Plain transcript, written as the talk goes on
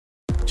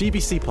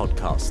GBC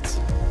Podcasts.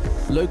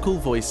 Local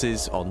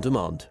voices on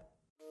demand.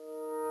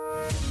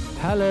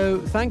 Hello,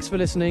 thanks for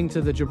listening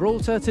to the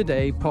Gibraltar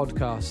Today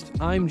podcast.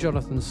 I'm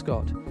Jonathan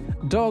Scott.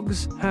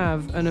 Dogs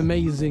have an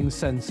amazing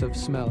sense of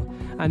smell,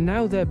 and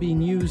now they're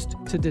being used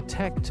to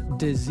detect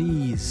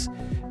disease.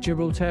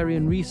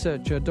 Gibraltarian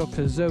researcher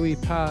Dr. Zoe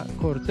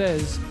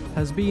Cortes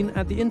has been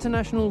at the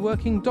International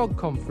Working Dog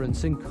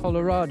Conference in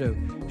Colorado.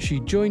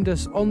 She joined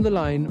us on the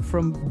line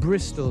from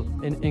Bristol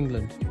in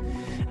England.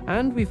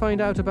 And we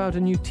find out about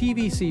a new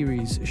TV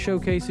series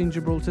showcasing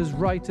Gibraltar's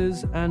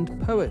writers and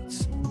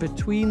poets.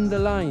 Between the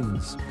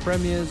Lines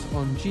premieres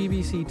on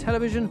GBC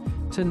television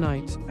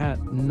tonight at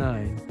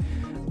 9.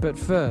 But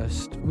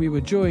first, we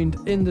were joined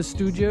in the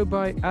studio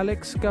by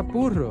Alex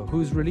Capurro,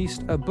 who's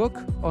released a book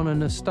on a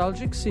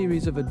nostalgic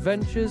series of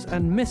adventures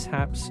and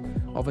mishaps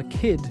of a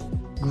kid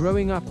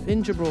growing up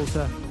in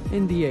Gibraltar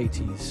in the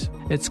 80s.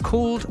 It's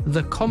called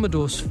The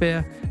Commodore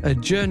Sphere, a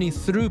journey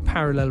through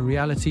parallel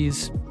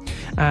realities,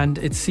 and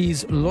it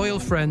sees loyal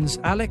friends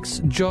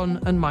Alex,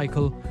 John and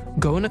Michael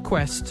go on a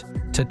quest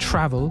to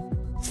travel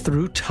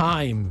through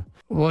time.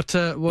 What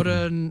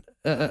an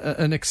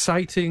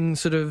exciting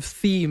sort of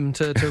theme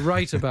to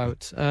write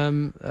about.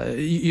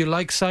 You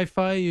like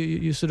sci-fi?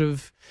 You sort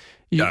of...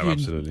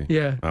 absolutely.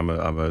 Yeah. I'm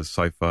a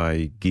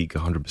sci-fi geek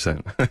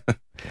 100%.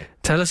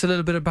 Tell us a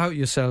little bit about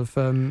yourself.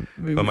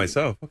 About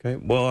myself? Okay.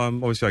 Well,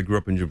 obviously I grew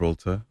up in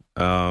Gibraltar,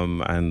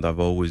 and I've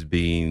always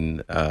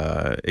been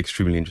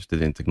extremely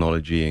interested in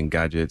technology and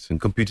gadgets and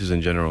computers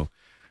in general,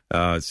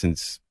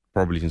 since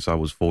I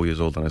was 4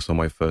 years old and I saw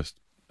my first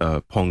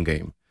Pong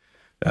game.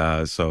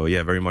 So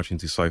yeah, very much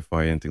into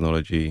sci-fi and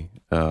technology,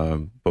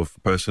 both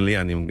personally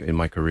and in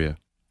my career.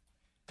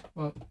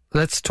 Well,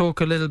 let's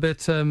talk a little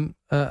bit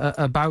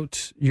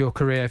about your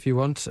career, if you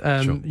want.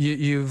 Sure.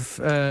 You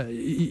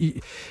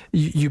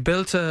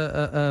built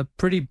a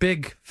pretty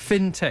big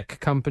fintech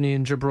company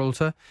in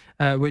Gibraltar,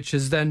 which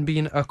has then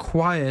been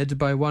acquired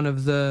by one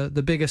of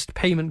the biggest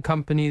payment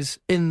companies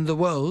in the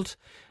world.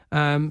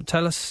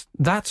 Tell us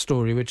that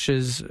story, which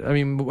is, I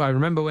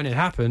remember when it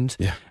happened,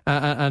 yeah.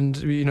 And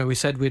we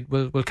said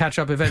we'll catch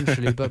up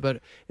eventually,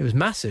 but it was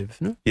massive,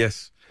 no?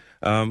 Yes.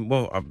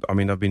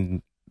 I've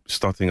been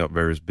starting up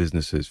various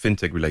businesses,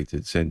 fintech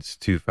related, since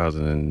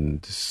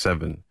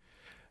 2007.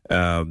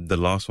 The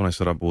last one I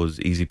set up was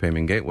Easy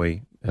Payment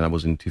Gateway, and that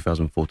was in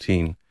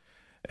 2014.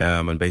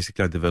 And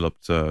basically I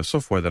developed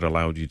software that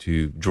allowed you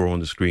to draw on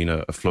the screen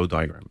a flow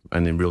diagram,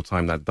 and in real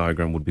time that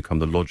diagram would become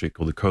the logic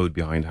or the code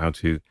behind how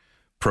to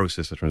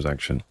process a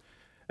transaction.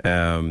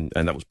 And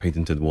that was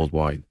patented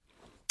worldwide.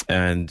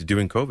 And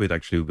during COVID,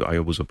 actually, I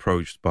was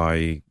approached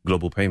by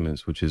Global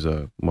Payments, which is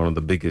one of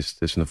the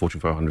biggest, it's in the Fortune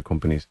 500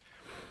 companies.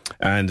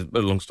 And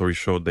long story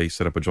short, they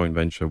set up a joint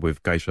venture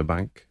with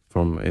CaixaBank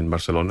in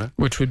Barcelona.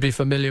 Which would be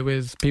familiar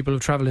with people who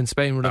travel in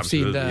Spain, would have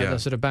Absolutely, seen yeah. the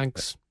sort of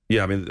banks.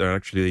 Yeah, they're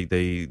actually,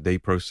 they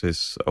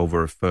process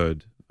over a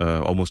third,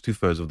 almost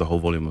 2/3 of the whole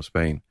volume of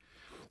Spain.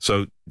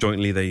 So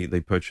jointly, they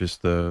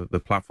purchased the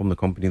platform, the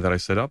company that I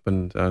set up,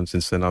 and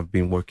since then I've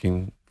been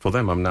working for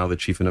them. I'm now the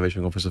Chief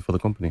Innovation Officer for the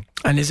company.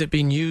 And is it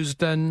being used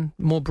then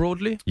more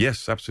broadly?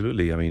 Yes,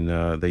 absolutely.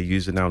 They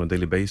use it now on a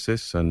daily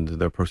basis, and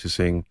they're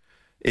processing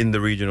in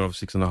the region of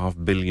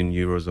 6.5 billion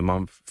euros a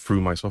month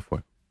through my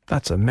software.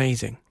 That's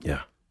amazing.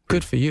 Yeah.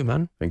 Good for you,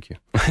 man. Thank you.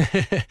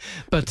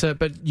 But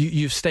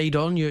you've stayed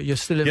on. You're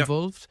still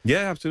involved.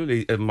 Yeah,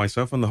 absolutely.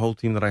 Myself and the whole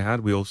team that I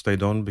had, we all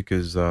stayed on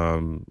because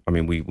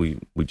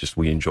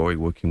we enjoy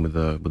working with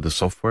the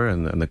software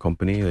and the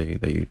company.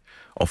 They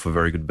offer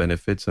very good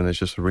benefits, and it's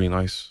just a really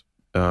nice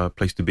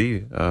place to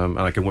be. And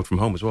I can work from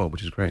home as well,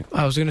 which is great.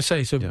 I was going to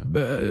say. So,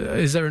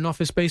 is there an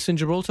office space in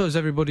Gibraltar? Or is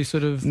everybody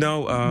sort of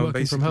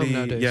working from home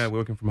nowadays? Yeah, we're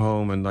working from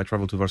home, and I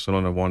travel to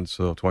Barcelona once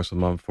or twice a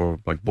month for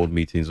like board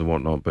meetings and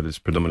whatnot. But it's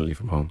predominantly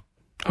from home.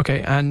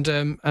 Okay, and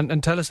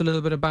tell us a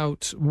little bit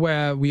about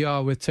where we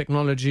are with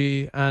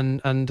technology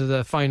and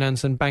the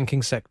finance and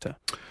banking sector.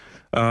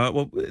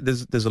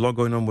 There's a lot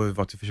going on with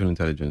artificial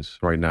intelligence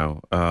right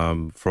now,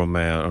 from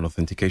an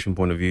authentication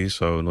point of view.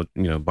 So, not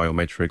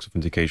biometrics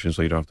authentication,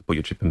 so you don't have to put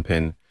your chip and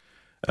PIN.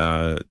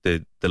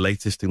 The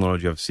latest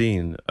technology I've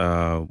seen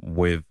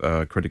with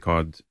a credit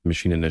card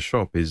machine in a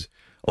shop is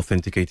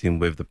authenticating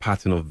with the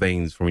pattern of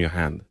veins from your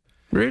hand.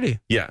 Really?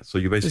 Yeah. So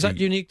you basically... Is that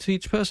unique to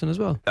each person as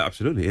well?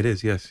 Absolutely, it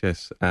is.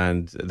 Yes.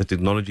 And the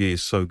technology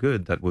is so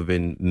good that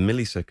within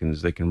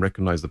milliseconds they can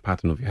recognize the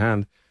pattern of your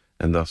hand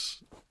and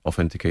thus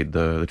authenticate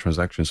the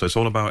transaction. So it's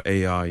all about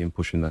AI and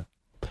pushing that.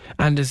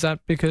 And is that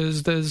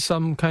because there's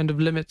some kind of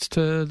limits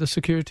to the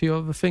security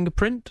of a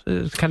fingerprint?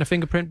 Can a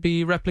fingerprint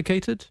be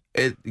replicated?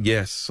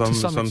 Yes, some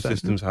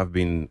systems have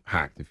been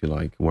hacked, if you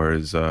like,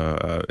 whereas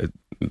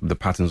the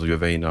patterns of your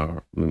vein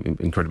are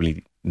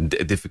incredibly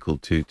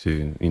difficult to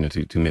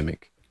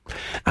mimic.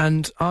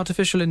 And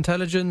artificial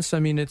intelligence,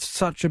 it's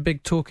such a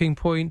big talking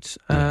point.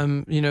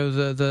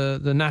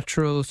 The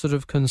natural sort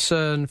of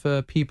concern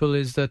for people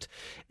is that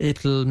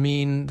it'll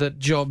mean that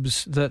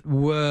jobs that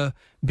were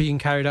being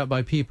carried out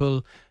by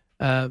people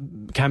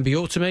can be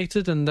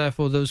automated, and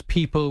therefore those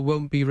people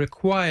won't be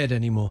required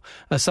anymore.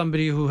 As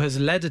somebody who has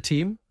led a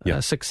team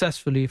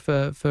successfully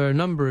for a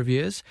number of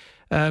years,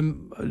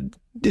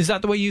 is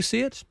that the way you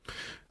see it?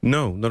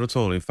 No, not at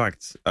all. In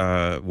fact,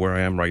 where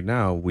I am right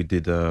now, we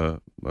did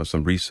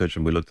some research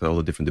and we looked at all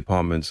the different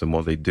departments and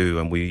what they do.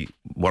 And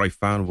what I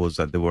found was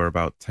that there were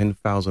about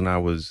 10,000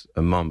 hours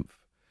a month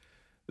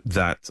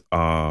that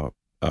are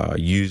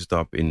used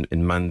up in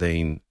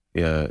mundane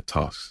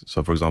tasks.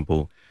 So, for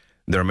example,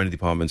 there are many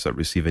departments that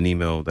receive an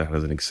email that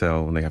has an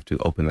Excel, and they have to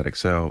open that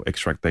Excel,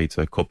 extract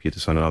data, copy it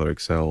to another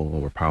Excel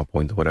or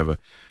PowerPoint or whatever.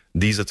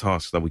 These are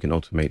tasks that we can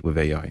automate with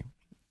AI.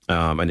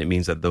 And it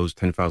means that those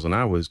 10,000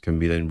 hours can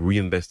be then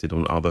reinvested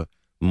on other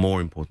more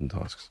important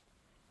tasks.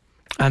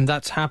 And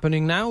that's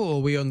happening now, or are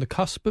we on the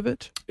cusp of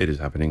it? It is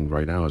happening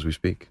right now as we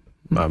speak.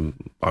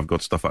 I've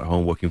got stuff at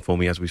home working for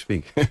me as we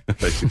speak,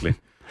 basically.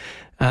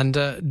 And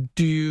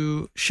do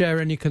you share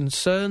any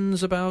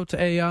concerns about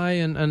AI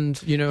and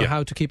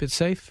how to keep it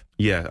safe?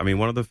 Yeah, I mean,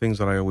 one of the things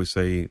that I always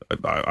say,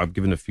 I've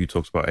given a few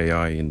talks about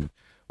AI, and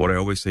what I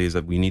always say is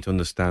that we need to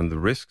understand the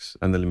risks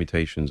and the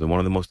limitations. And one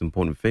of the most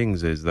important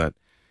things is that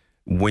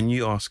when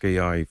you ask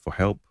AI for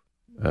help,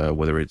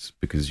 whether it's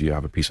because you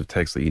have a piece of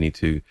text that you need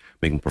to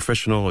make them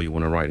professional, or you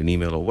want to write an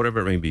email, or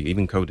whatever it may be,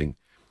 even coding,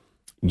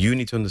 you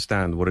need to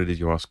understand what it is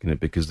you're asking it,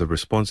 because the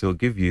response it'll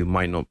give you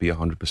might not be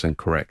 100%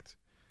 correct.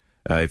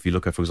 If you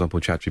look at, for example,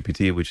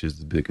 ChatGPT, which is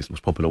the biggest,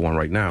 most popular one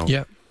right now,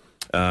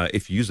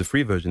 if you use the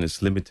free version,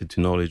 it's limited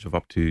to knowledge of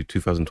up to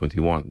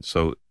 2021.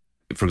 So,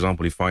 for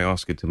example, if I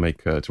ask it to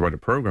write a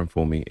program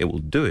for me, it will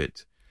do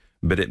it,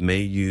 but it may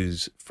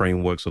use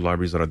frameworks or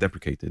libraries that are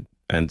deprecated.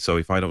 And so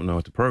if I don't know how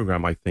to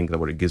program, I think that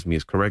what it gives me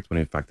is correct, when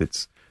in fact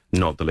it's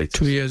not the latest.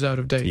 2 years out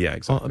of date. Yeah,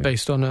 exactly.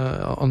 Based on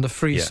the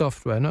free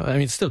software. No? I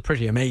mean, it's still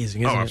pretty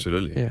amazing, isn't it? Oh,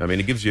 absolutely. Yeah. I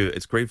mean,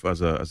 it's great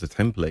as a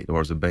template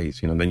or as a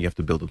base, then you have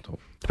to build on top.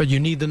 But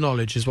you need the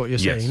knowledge, is what you're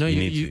saying. Yes, No,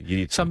 you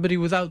need somebody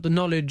without the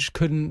knowledge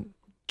couldn't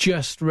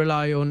just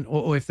rely on,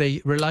 or if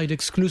they relied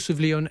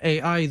exclusively on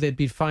AI, they'd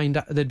be found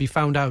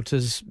out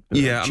as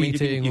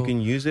cheating. You can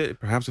use it,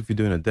 perhaps if you're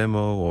doing a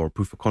demo or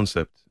proof of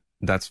concept,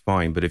 that's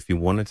fine. But if you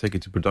want to take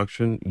it to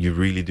production, you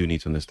really do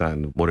need to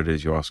understand what it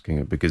is you're asking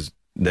it, because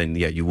then,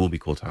 you will be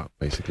caught out,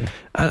 basically.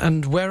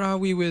 And where are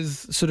we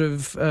with sort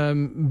of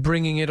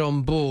bringing it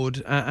on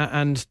board?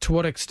 And to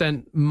what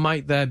extent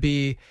might there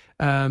be,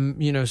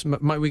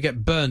 might we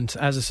get burnt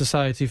as a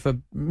society for,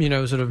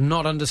 sort of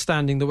not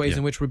understanding the ways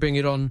in which we bring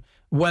it on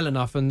well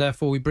enough, and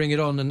therefore we bring it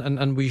on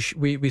and we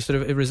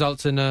sort of, it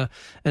results in a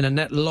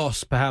net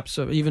loss, perhaps,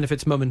 even if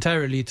it's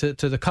momentarily to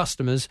the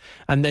customers,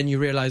 and then you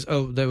realize,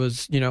 there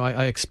was,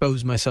 I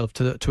exposed myself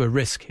to a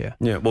risk here.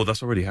 Yeah, well,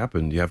 that's already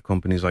happened. You have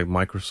companies like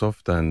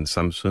Microsoft and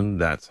Samsung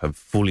that have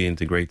fully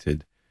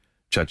integrated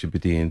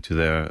ChatGPT into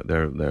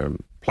their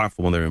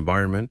platform and their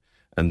environment,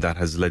 and that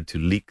has led to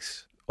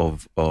leaks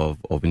of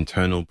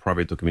internal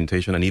private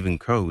documentation and even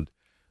code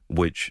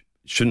which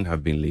shouldn't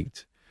have been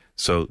leaked.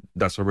 So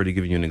that's already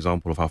giving you an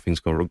example of how things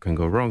can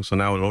go wrong. So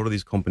now a lot of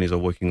these companies are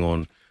working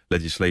on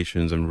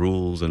legislations and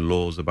rules and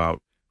laws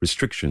about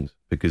restrictions,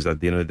 because at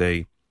the end of the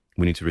day,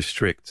 we need to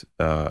restrict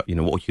what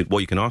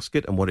you can ask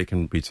it and what it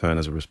can return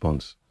as a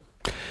response.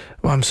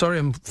 Well, I'm sorry,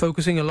 I'm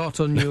focusing a lot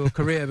on your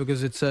career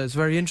because it's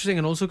very interesting,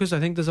 and also because I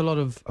think there's a lot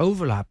of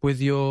overlap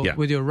with your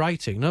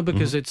writing, no?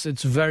 Because it's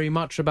very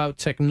much about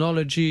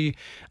technology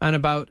and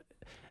about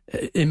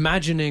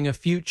imagining a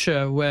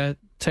future where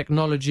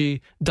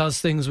technology does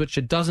things which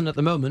it doesn't at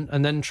the moment,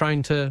 and then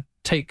trying to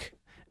take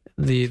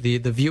the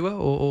viewer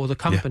or the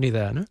company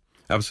there, no?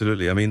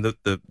 Absolutely. I mean,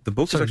 the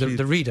book is actually...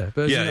 the reader.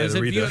 But the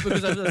reader.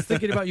 Because I was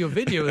thinking about your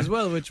video as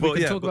well, which we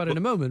can talk about in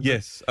a moment.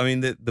 Yes. I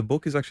mean, the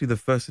book is actually the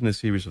first in a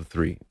series of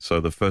 3. So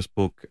the first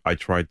book, I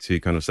tried to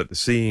kind of set the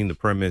scene, the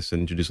premise,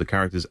 and introduce the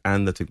characters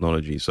and the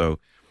technology. So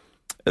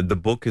the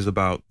book is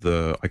about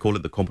I call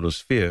it the Commodore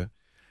Sphere.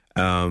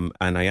 And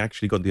I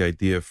actually got the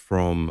idea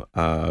from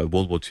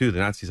World War II. The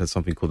Nazis had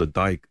something called the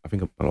Die... I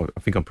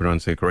think I'm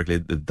pronouncing it correctly,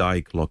 the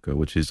Die Glocke,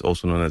 which is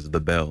also known as the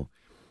bell.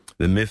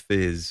 The myth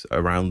is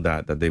around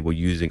that they were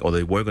using, or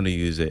they were going to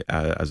use it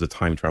as a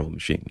time travel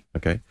machine.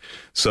 Okay,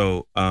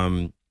 so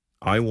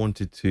I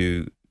wanted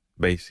to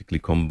basically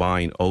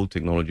combine old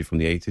technology from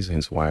the 80s,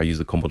 hence why I use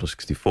the Commodore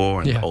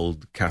 64 and the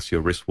old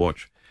Casio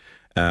wristwatch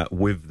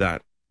with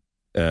that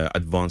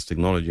advanced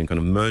technology, and kind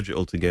of merge it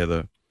all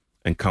together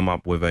and come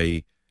up with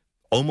a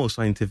almost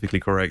scientifically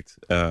correct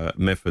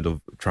method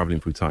of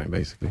traveling through time,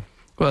 basically.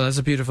 Well, that's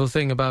a beautiful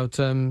thing about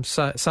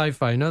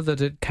sci-fi, no?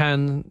 That it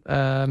can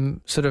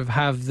sort of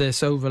have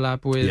this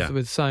overlap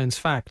with science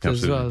fact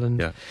as well.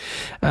 And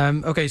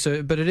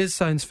okay, but it is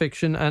science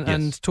fiction,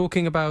 and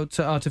talking about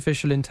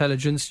artificial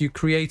intelligence, you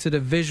created a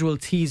visual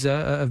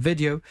teaser, a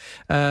video,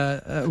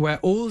 where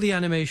all the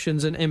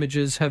animations and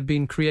images have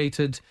been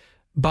created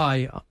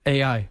by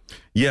AI.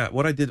 Yeah,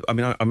 what I did, I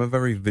mean, I'm a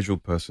very visual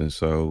person,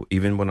 so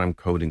even when I'm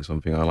coding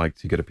something, I like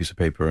to get a piece of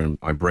paper and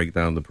I break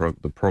down the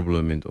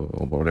problem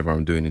or whatever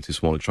I'm doing into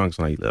smaller chunks,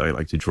 and I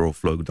like to draw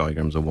flow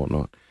diagrams and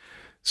whatnot.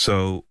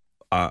 So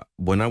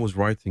when I was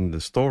writing the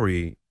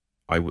story,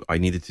 I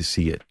needed to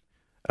see it.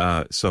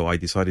 So I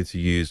decided to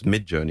use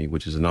Midjourney,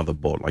 which is another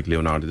bot like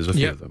Leonardo. There's a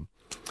few of them,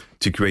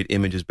 to create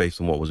images based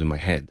on what was in my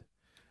head.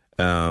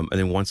 And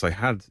then once I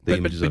had the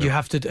images... But you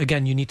have to,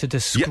 again, you need to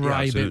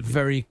describe it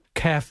very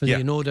carefully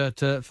in order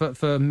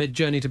for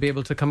Midjourney to be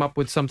able to come up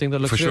with something that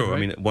looks good, For sure. right? I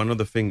mean, one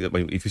other thing, that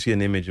if you see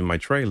an image in my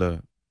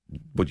trailer,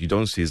 what you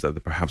don't see is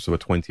that perhaps there were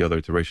 20 other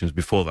iterations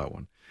before that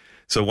one.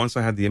 So once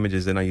I had the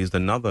images, then I used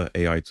another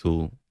AI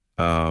tool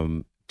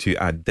to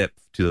add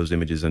depth to those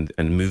images and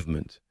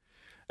movement.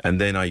 And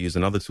then I used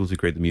another tool to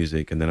create the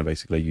music, and then I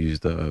basically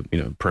used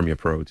Premiere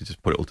Pro to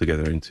just put it all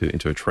together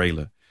into a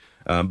trailer.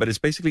 But it's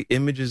basically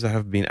images that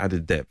have been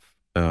added depth.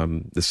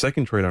 The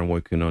second trailer I'm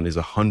working on is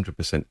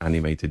 100%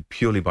 animated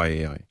purely by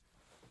AI.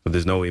 So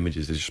there's no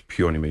images, it's just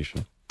pure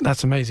animation.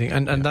 That's amazing.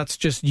 And that's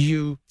just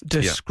you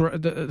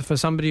for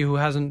somebody who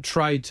hasn't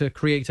tried to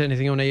create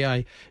anything on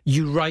AI,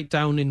 you write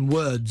down in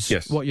words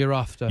what you're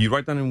after. You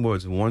write down in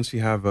words, and once you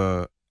have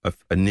an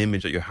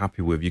image that you're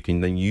happy with, you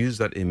can then use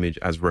that image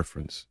as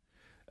reference.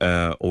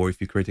 Or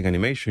if you're creating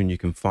animation, you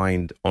can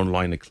find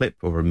online a clip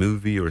or a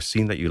movie or a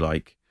scene that you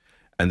like,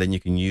 and then you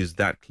can use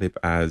that clip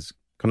as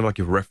kind of like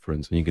a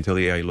reference, and you can tell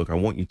the AI, look, I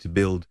want you to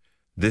build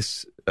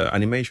this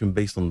animation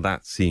based on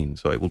that scene.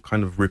 So it will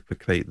kind of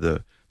replicate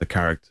the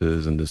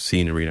characters and the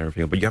scenery and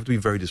everything, but you have to be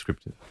very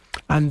descriptive.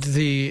 And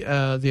the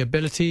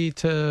ability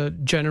to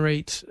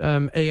generate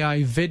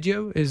AI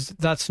video,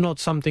 that's not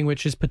something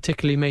which is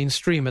particularly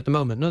mainstream at the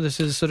moment. No, this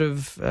is sort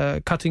of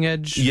cutting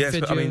edge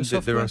video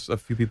software. There are a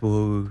few people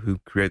who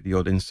create the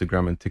odd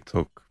Instagram and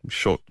TikTok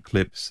short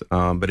clips,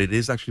 but it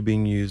is actually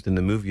being used in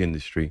the movie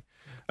industry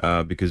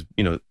because,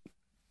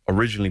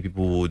 originally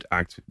people would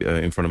act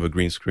in front of a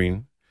green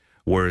screen,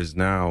 whereas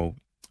now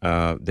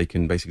they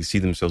can basically see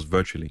themselves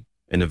virtually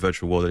in a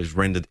virtual world that is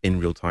rendered in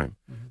real time,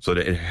 so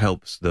that it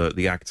helps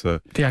the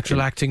actor, the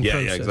actual acting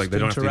process. Yeah, exactly. They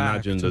don't have to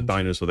imagine the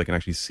dinosaur; they can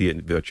actually see it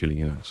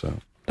virtually. So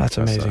that's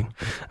amazing.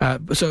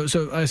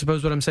 So I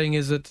suppose what I'm saying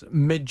is that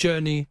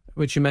Midjourney,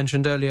 which you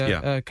mentioned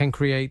earlier, can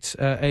create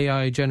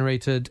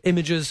AI-generated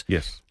images.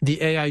 Yes. The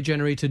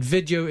AI-generated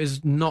video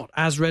is not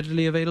as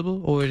readily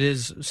available, or it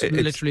is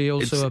literally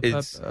also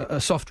a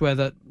software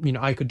that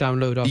I could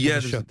download after the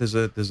show.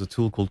 There's a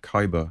tool called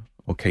Kyber.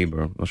 Or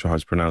Caber, I'm not sure how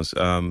it's pronounced.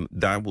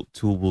 That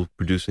tool will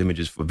produce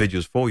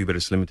videos for you, but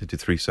it's limited to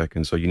 3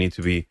 seconds. So you need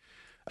to be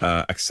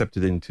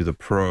accepted into the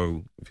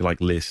pro, if you like,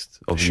 list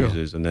of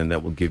users, and then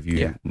that will give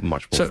you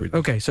much more freedom.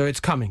 Okay, so it's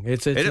coming.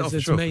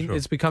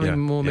 It's becoming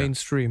more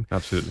mainstream.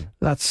 Absolutely.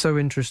 That's so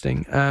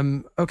interesting.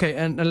 Okay,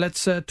 and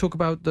let's talk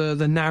about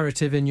the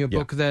narrative in your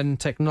book then.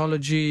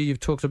 Technology, you've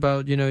talked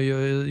about, your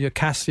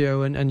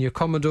Casio and your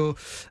Commodore,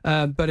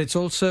 but it's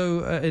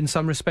also, in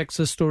some respects,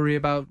 a story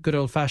about good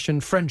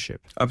old-fashioned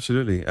friendship.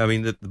 Absolutely. I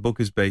mean, the book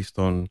is based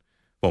on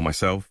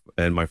myself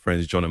and my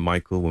friends John and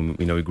Michael, when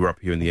we grew up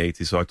here in the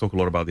 80s. So I talk a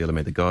lot about the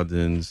Alameda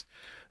Gardens,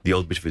 the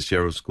old Bishop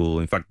Fitzgerald School.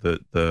 In fact,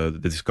 the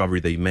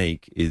discovery they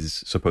make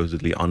is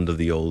supposedly under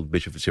the old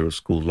Bishop Fitzgerald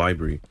School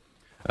library.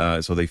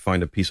 So they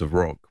find a piece of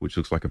rock which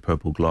looks like a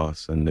purple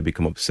glass, and they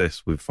become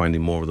obsessed with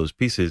finding more of those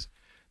pieces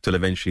till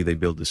eventually they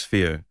build the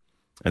sphere.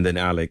 And then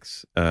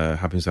Alex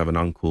happens to have an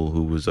uncle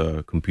who was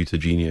a computer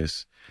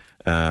genius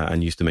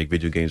and used to make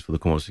video games for the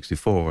Commodore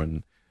 64.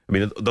 And I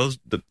mean,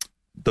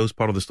 those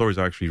part of the stories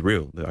are actually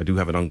real. I do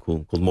have an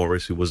uncle called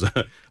Morris who was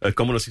a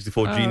Commodore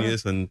 64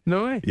 genius, and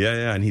no way.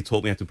 Yeah, and he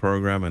taught me how to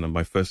program. And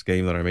my first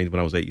game that I made when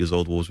I was 8 years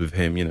old was with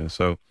him.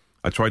 So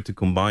I tried to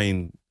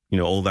combine,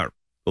 all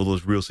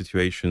those real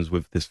situations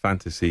with this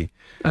fantasy.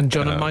 And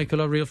John and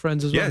Michael are real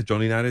friends as well. Yeah,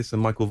 Johnny Naddis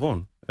and Michael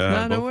Vaughan.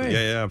 No way.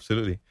 Yeah,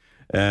 absolutely.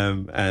 A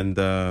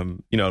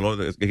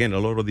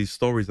lot of these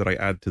stories that I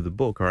add to the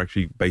book are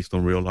actually based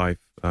on real life.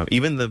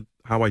 Even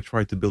how I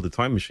tried to build a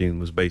time machine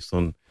was based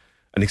on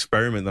an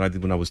experiment that I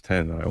did when I was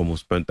 10. I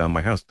almost burnt down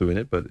my house doing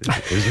it, but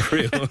it was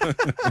real.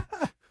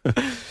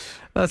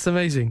 That's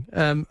amazing.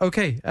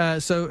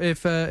 So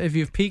if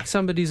you've piqued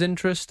somebody's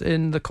interest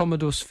in the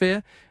Commodore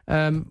Sphere,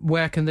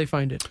 where can they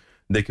find it?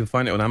 They can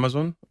find it on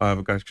Amazon.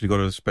 I've actually got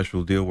a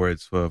special deal where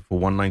it's for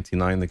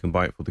 $1.99. They can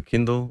buy it for the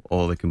Kindle,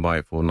 or they can buy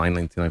it for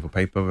 $9.99 for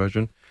paper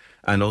version.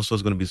 And also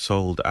it's going to be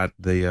sold at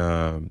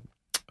the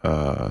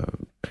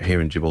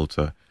here in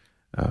Gibraltar.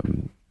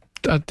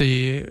 At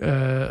the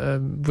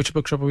which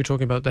bookshop are we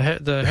talking about? The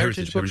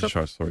Heritage Bookshop? Heritage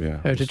Trust, sorry, yeah.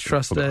 Heritage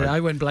Trust.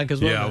 I went blank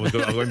as well.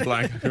 Yeah, I went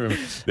blank. I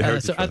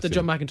remember. So at the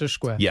John McIntosh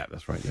Square. Yeah,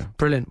 that's right. Yeah.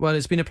 Brilliant. Well,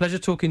 it's been a pleasure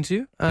talking to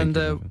you,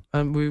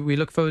 and we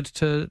look forward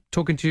to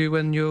talking to you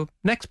when your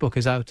next book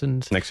is out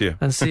and next year.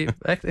 And see,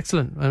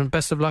 excellent, and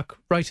best of luck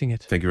writing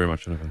it. Thank you very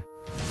much, Jonathan.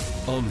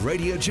 On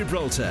Radio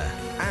Gibraltar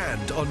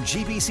and on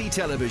GBC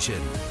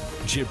Television,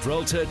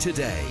 Gibraltar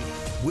Today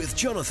with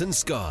Jonathan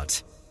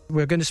Scott.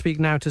 We're going to speak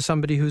now to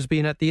somebody who's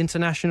been at the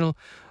International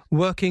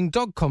Working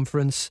Dog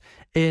Conference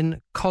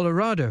in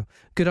Colorado.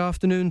 Good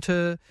afternoon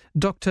to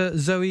Dr.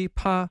 Zoe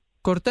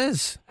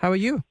Cortes. How are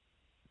you?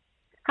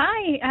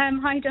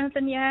 Hi,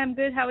 Jonathan. Yeah, I'm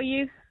good. How are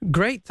you?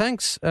 Great,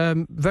 thanks.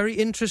 Very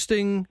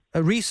interesting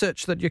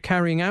research that you're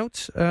carrying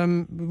out.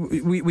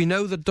 We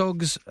know that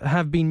dogs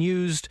have been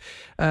used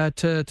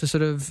to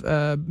sort of,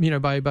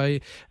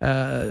 by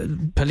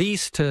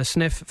police to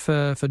sniff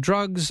for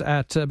drugs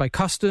by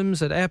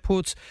customs at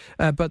airports,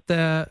 but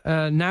they're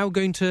now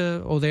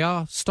they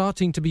are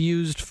starting to be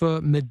used for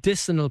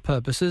medicinal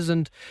purposes,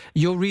 and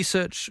your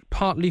research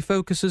partly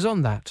focuses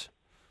on that.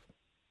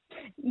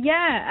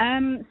 Yeah,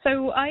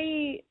 so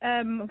I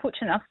am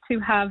fortunate enough to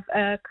have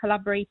a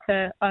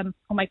collaborator on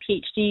my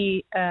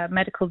PhD,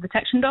 medical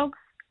detection dogs.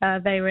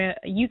 They're a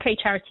UK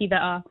charity that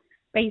are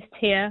based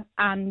here,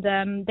 and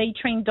they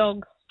train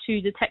dogs to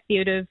detect the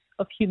odour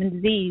of human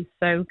disease.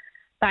 So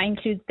that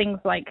includes things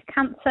like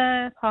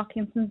cancer,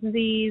 Parkinson's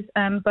disease,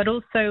 but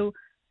also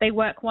they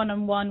work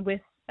one-on-one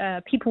with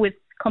people with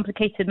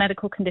complicated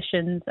medical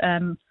conditions.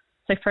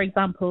 So, for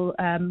example,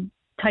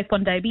 type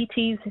 1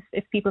 diabetes,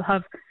 if people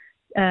have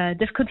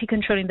difficulty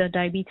controlling their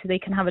diabetes, they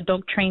can have a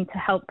dog trained to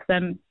help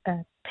them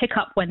pick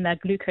up when their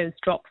glucose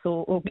drops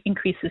or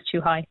increases too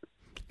high.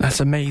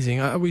 That's amazing.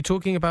 Are we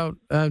talking about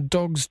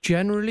dogs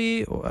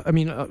generally? I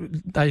mean,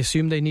 I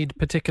assume they need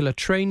particular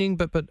training,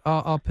 but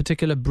are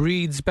particular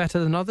breeds better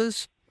than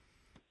others?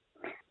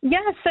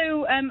 Yeah,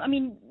 so,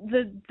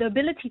 the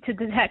ability to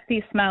detect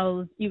these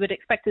smells you would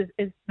expect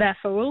is there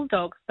for all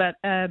dogs, but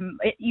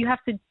you have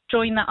to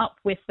join that up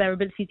with their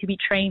ability to be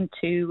trained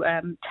to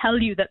tell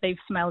you that they've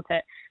smelled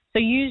it. So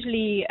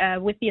usually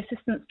with the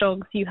assistance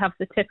dogs, you have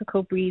the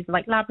typical breeds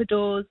like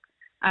Labradors.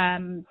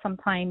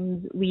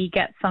 Sometimes we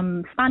get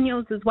some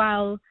Spaniels as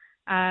well.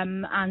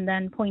 And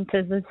then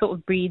Pointers are sort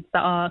of breeds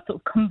that are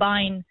sort of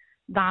combine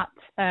that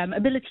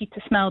ability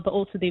to smell, but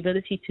also the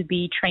ability to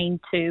be trained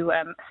to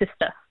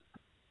assist us.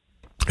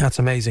 That's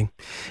amazing.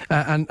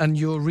 And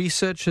your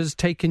research has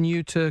taken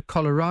you to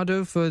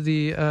Colorado for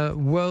the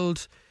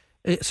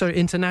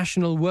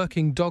International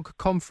Working Dog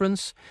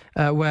Conference,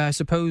 where I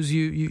suppose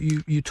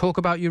you talk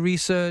about your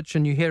research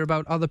and you hear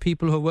about other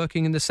people who are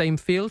working in the same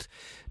field.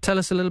 Tell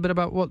us a little bit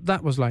about what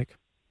that was like.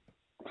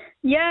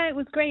 Yeah, it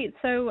was great.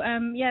 So,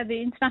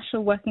 the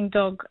International Working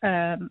Dog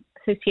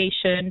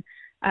Association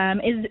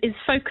is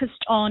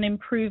focused on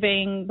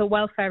improving the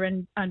welfare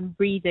and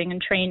breeding and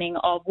training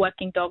of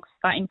working dogs.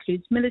 That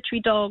includes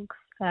military dogs,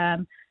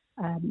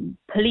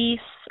 police,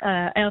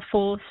 Air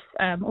Force,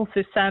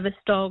 also service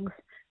dogs.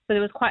 So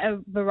there was quite a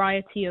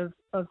variety of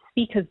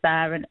speakers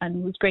there, and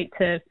it was great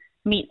to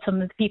meet some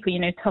of the people,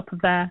 top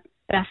of their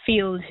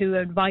field who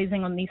are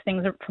advising on these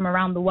things from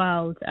around the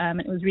world.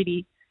 It was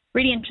really,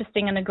 really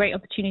interesting and a great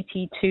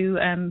opportunity to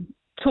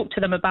talk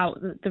to them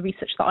about the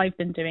research that I've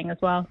been doing as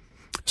well.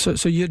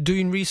 So you're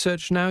doing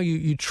research now.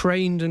 You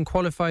trained and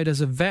qualified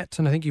as a vet,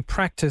 and I think you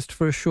practiced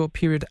for a short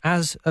period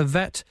as a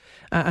vet,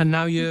 and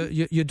now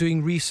you're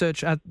doing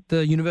research at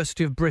the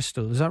University of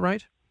Bristol. Is that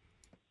right?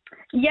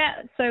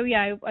 Yeah, so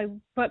I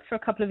worked for a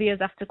couple of years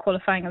after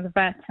qualifying as a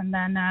vet, and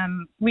then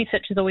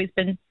research has always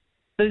been,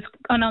 those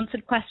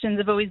unanswered questions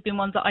have always been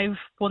ones that I've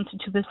wanted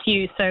to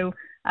pursue. So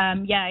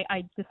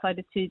I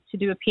decided to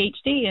do a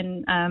PhD,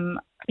 and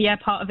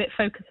part of it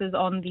focuses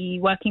on the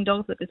working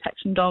dogs, the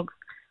detection dogs,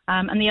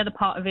 and the other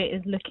part of it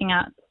is looking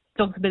at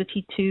dogs'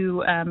 ability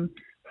to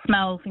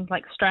smell things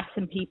like stress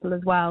in people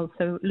as well.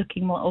 So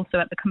looking more also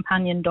at the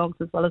companion dogs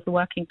as well as the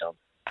working dogs.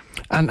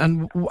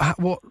 And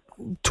what?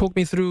 Talk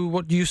me through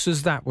what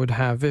uses that would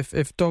have.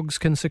 If dogs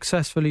can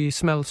successfully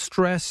smell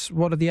stress,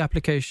 what are the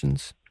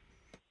applications?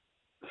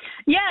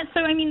 Yeah,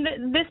 so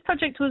this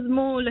project was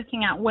more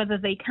looking at whether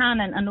they can,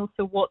 and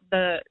also what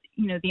the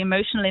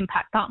emotional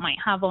impact that might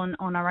have on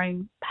our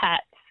own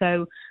pets.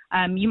 So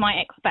you might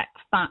expect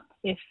that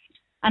if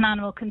an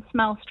animal can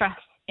smell stress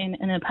in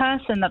a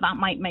person, that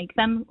might make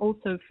them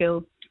also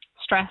feel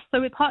stressed.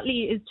 So it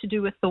partly is to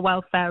do with the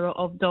welfare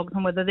of dogs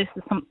and whether this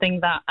is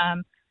something that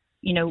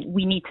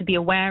we need to be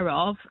aware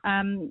of.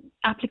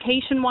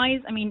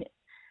 Application-wise,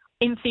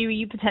 in theory,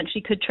 you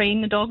potentially could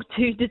train the dog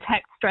to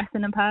detect stress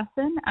in a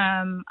person.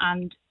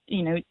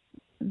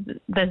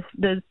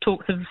 There's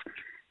talks of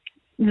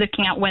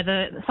looking at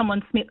whether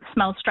someone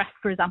smells stress,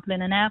 for example,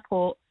 in an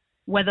airport,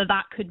 whether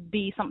that could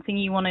be something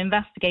you want to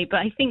investigate. But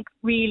I think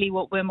really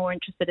what we're more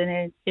interested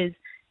in is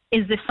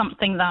this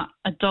something that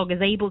a dog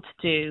is able to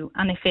do?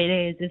 And if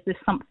it is this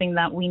something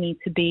that we need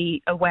to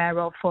be aware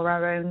of for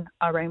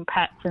our own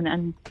pets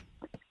and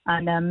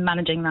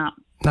managing that?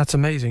 That's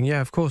amazing.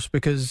 Yeah, of course,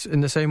 because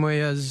in the same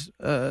way as,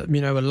 a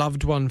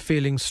loved one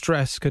feeling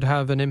stress could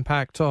have an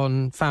impact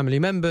on family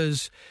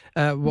members,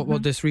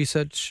 what this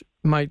research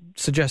might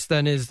suggest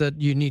then is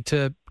that you need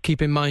to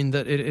keep in mind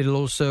that it'll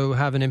also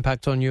have an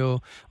impact on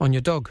your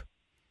dog.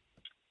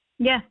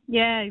 Yeah,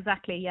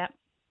 exactly, yeah.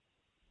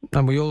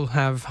 And we all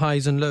have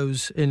highs and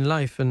lows in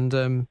life, and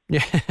and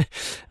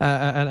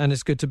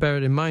it's good to bear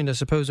it in mind, I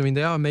suppose.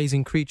 They are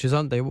amazing creatures,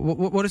 aren't they?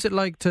 What is it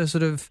like to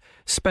sort of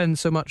spend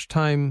so much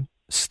time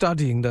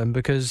studying them?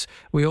 Because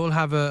we all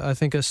have, I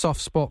think, a soft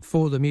spot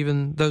for them,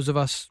 even those of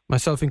us,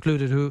 myself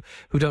included, who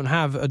don't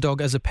have a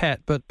dog as a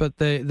pet, but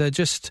they're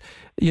just,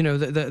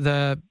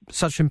 they're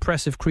such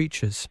impressive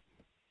creatures.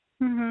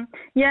 Mm-hmm.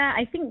 Yeah,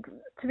 I think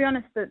to be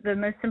honest, the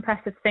most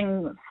impressive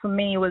thing for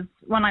me was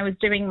when I was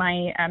doing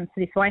my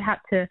study. So I had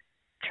to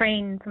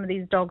train some of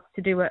these dogs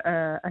to do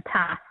a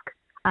task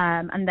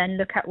and then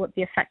look at what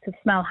the effect of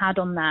smell had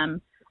on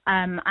them.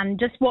 And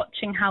just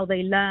watching how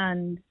they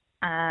learn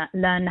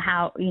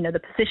how,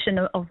 the position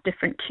of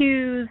different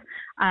cues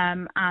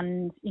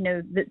and,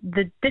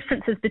 the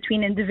differences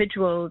between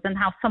individuals and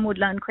how some would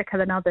learn quicker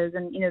than others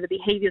and, the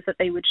behaviors that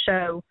they would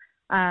show,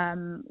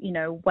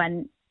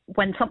 when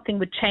something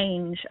would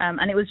change.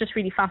 And it was just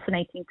really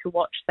fascinating to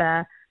watch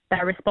their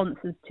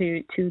responses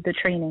to the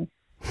training.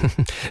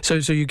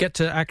 So you get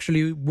to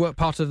actually work.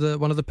 Part of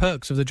one of the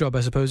perks of the job,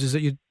 I suppose, is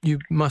that you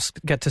must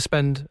get to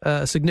spend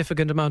a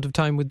significant amount of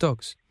time with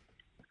dogs.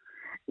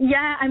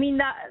 Yeah, I mean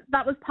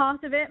that was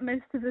part of it.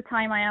 Most of the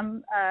time, I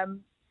am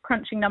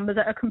crunching numbers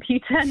at a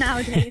computer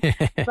nowadays.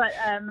 But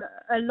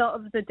a lot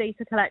of the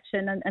data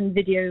collection and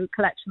video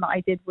collection that I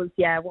did was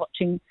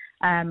watching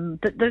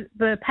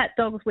the pet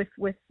dogs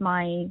with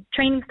my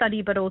training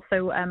study, but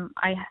also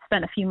I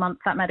spent a few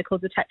months at Medical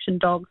Detection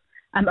Dogs.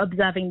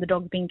 Observing the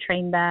dogs being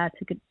trained there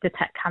to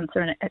detect cancer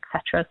and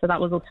etc. So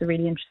that was also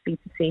really interesting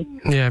to see.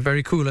 Yeah,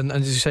 very cool. And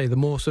as you say, the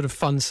more sort of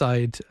fun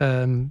side,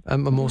 a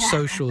more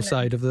social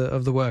side of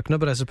the work. No,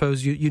 but I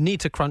suppose you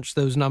need to crunch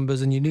those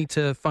numbers and you need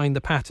to find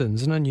the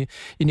patterns, and you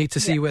need to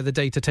see where the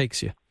data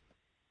takes you.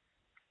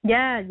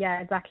 Yeah,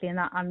 exactly.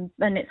 And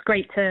it's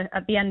great to,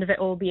 at the end of it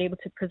all, be able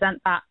to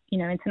present that,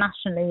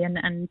 internationally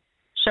and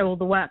show all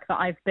the work that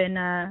I've been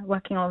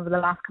working on over the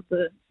last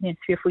couple of 3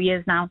 or 4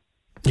 years now.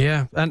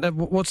 Yeah, and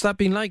what's that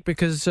been like?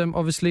 Because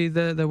obviously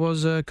there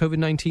was a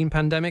COVID-19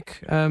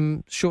 pandemic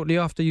shortly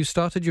after you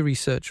started your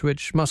research,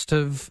 which must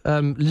have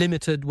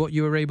limited what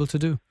you were able to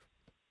do.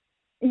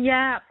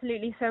 Yeah,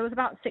 absolutely. So it was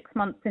about 6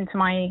 months into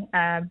my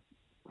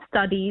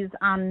studies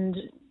and,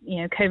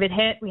 COVID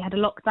hit. We had a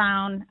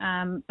lockdown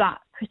that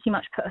pretty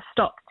much put a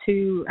stop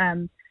to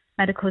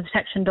medical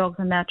detection dogs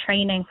and their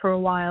training for a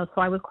while.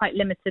 So I was quite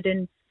limited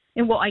in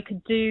what I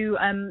could do.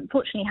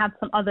 Fortunately, had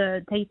some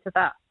other data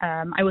that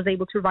I was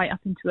able to write up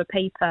into a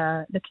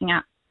paper looking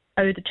at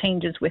odor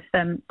changes with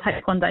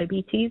type 1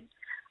 diabetes.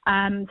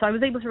 So I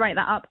was able to write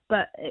that up,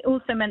 but it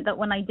also meant that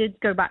when I did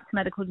go back to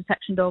medical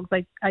detection dogs,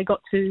 I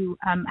got to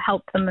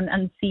help them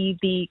and see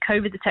the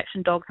COVID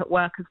detection dogs at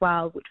work as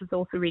well, which was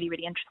also really,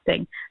 really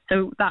interesting.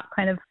 So that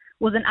kind of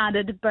was an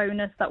added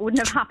bonus that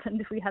wouldn't have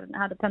happened if we hadn't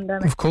had a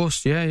pandemic. Of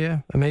course, yeah.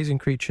 Amazing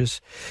creatures.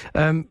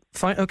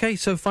 Okay,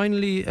 so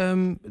finally,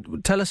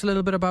 tell us a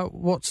little bit about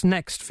what's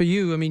next for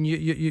you. I mean,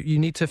 you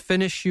need to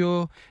finish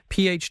your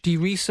PhD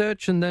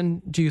research, and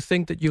then do you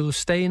think that you'll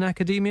stay in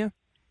academia?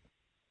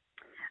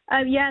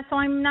 So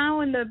I'm now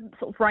in the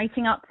sort of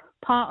writing up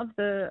part of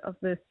the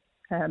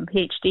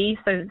PhD.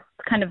 So it's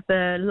kind of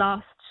the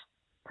last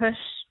push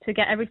to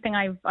get everything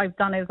I've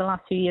done over the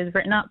last few years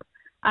written up.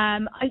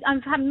 I'm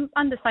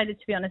undecided,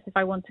 to be honest, if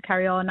I want to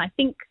carry on. I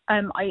think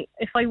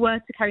if I were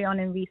to carry on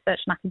in research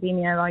and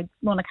academia, I'd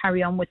want to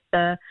carry on with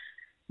the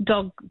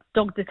dog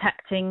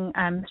detecting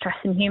stress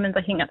in humans.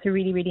 I think that's a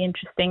really, really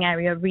interesting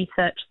area of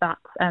research that's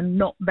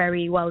not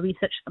very well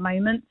researched at the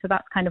moment. So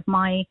that's kind of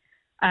my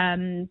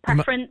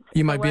preference.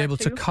 You might be able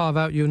to carve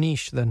out your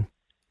niche then.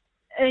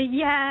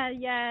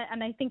 Yeah,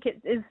 and I think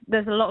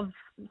there's a lot of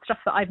stuff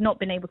that I've not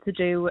been able to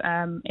do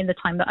in the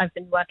time that I've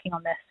been working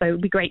on this. So it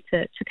would be great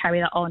to carry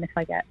that on if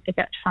I get a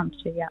chance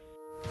to. Yeah.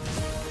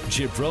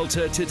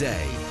 Gibraltar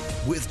Today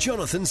with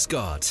Jonathan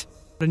Scott.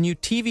 A new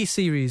TV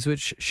series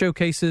which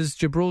showcases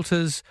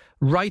Gibraltar's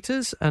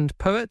writers and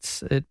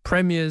poets. It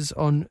premieres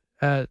on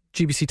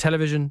GBC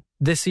television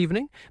this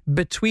evening.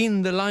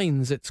 Between the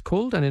Lines, it's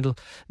called, and it'll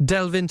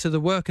delve into the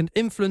work and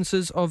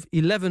influences of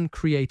 11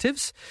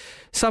 creatives.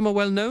 Some are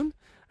well known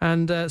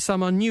and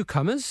some are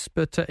newcomers,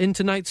 but in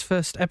tonight's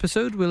first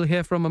episode we'll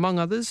hear from, among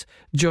others,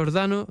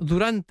 Giordano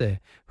Durante,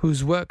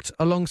 who's worked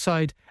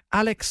alongside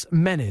Alex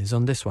Menes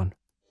on this one.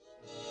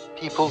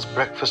 People's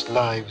breakfast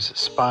lives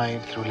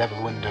spied through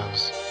level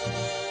windows.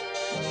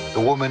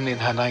 The woman in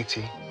her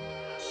nightie,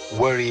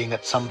 worrying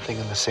at something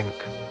in the sink.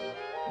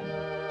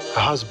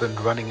 Her husband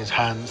running his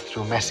hands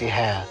through messy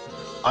hair,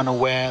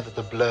 unaware that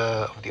the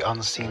blur of the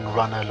unseen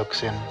runner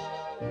looks in.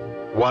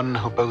 One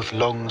who both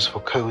longs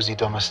for cozy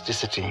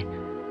domesticity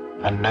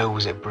and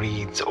knows it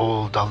breeds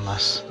all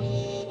dullness.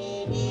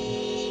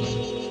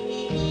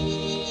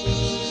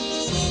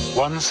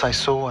 Once I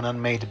saw an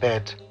unmade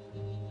bed,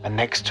 and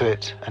next to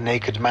it a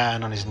naked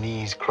man on his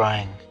knees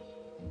crying.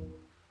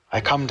 I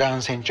come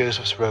down St.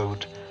 Joseph's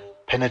Road,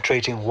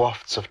 penetrating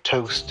wafts of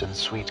toast and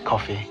sweet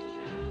coffee,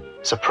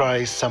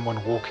 surprise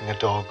someone walking a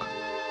dog,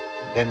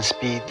 then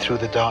speed through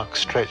the dark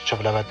stretch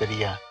of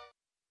Lavateria.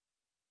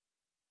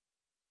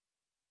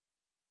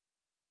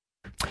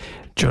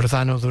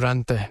 Giordano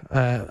Durante,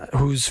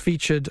 who's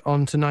featured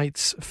on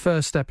tonight's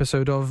first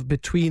episode of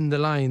Between the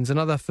Lines.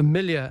 Another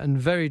familiar and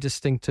very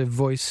distinctive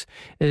voice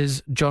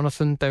is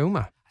Jonathan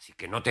Teuma. Así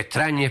que no te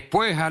extrañes,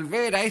 pues, al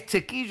ver a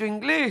este quillo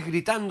inglés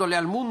gritándole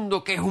al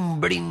mundo que es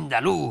un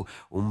brindalú,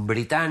 un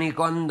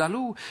británico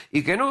andaluz,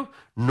 y que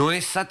no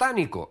es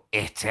satánico,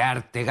 este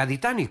arte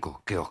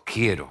gaditánico que os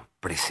quiero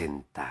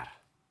presentar.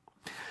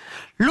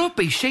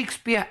 Lope y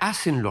Shakespeare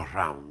hacen los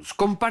rounds,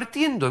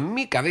 compartiendo en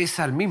mi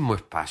cabeza el mismo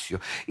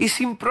espacio, y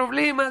sin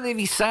problema de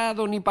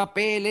visado, ni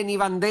papeles, ni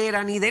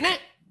bandera, ni de nada.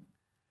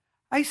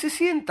 Ahí se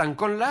sientan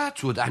con la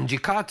Achud, Angie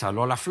Carter,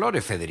 Lola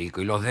Flores, Federico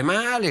y los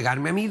demás a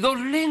alegarme a mí 2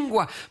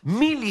 lenguas,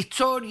 1000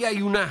 historias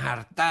y una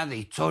harta de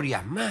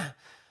historias más,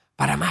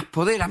 para más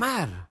poder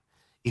amar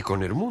y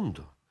con el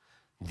mundo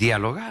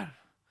dialogar.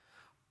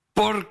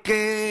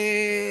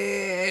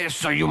 Porque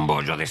soy un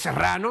bollo de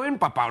serrano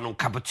empapado en un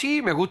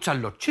cappuccino, me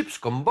gustan los chips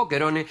con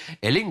boquerones,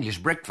 el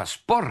English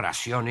breakfast por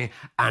raciones,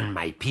 and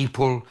my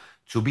people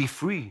to be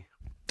free.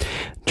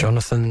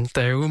 Jonathan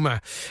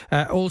Deuma.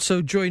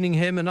 Also joining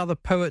him, another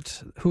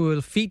poet who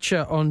will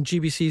feature on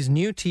GBC's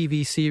new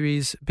TV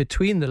series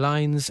Between the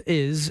Lines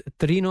is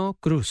Trino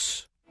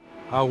Cruz.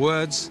 Our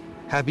words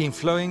have been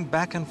flowing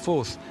back and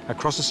forth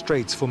across the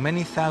straits for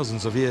many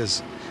thousands of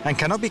years and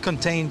cannot be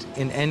contained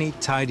in any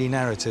tidy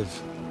narrative.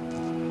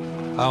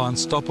 Our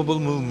unstoppable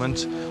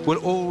movement will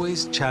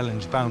always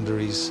challenge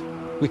boundaries.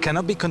 We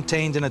cannot be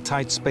contained in a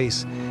tight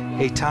space.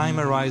 A time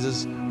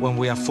arises when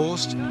we are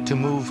forced to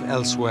move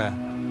elsewhere.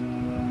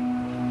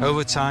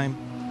 Over time,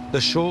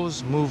 the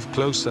shores move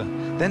closer,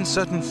 then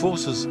certain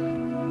forces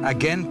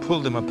again pull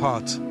them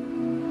apart.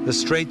 The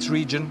Straits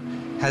region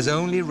has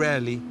only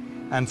rarely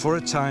and for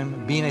a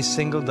time been a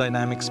single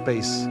dynamic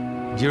space.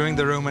 During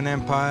the Roman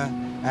Empire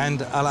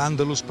and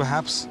Al-Andalus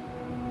perhaps,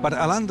 but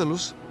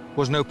Al-Andalus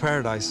was no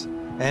paradise.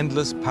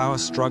 Endless power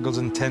struggles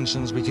and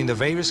tensions between the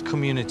various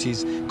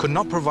communities could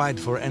not provide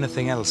for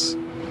anything else.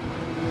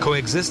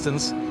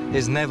 Coexistence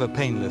is never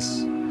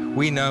painless.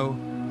 We know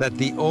that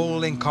the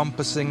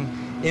all-encompassing,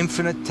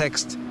 infinite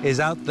text is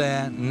out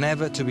there,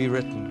 never to be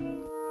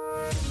written.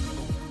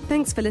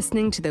 Thanks for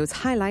listening to those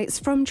highlights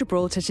from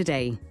Gibraltar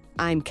Today.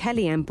 I'm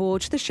Kelly Ann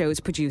Borge, the show's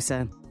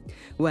producer.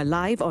 We're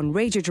live on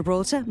Radio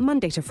Gibraltar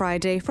Monday to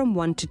Friday from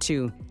 1 to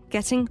 2,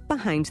 getting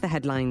behind the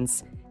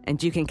headlines.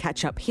 And you can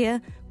catch up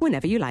here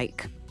whenever you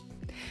like.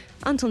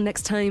 Until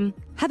next time,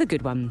 have a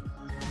good one.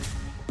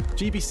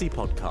 GBC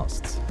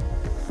Podcasts.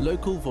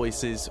 Local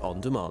voices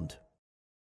on demand.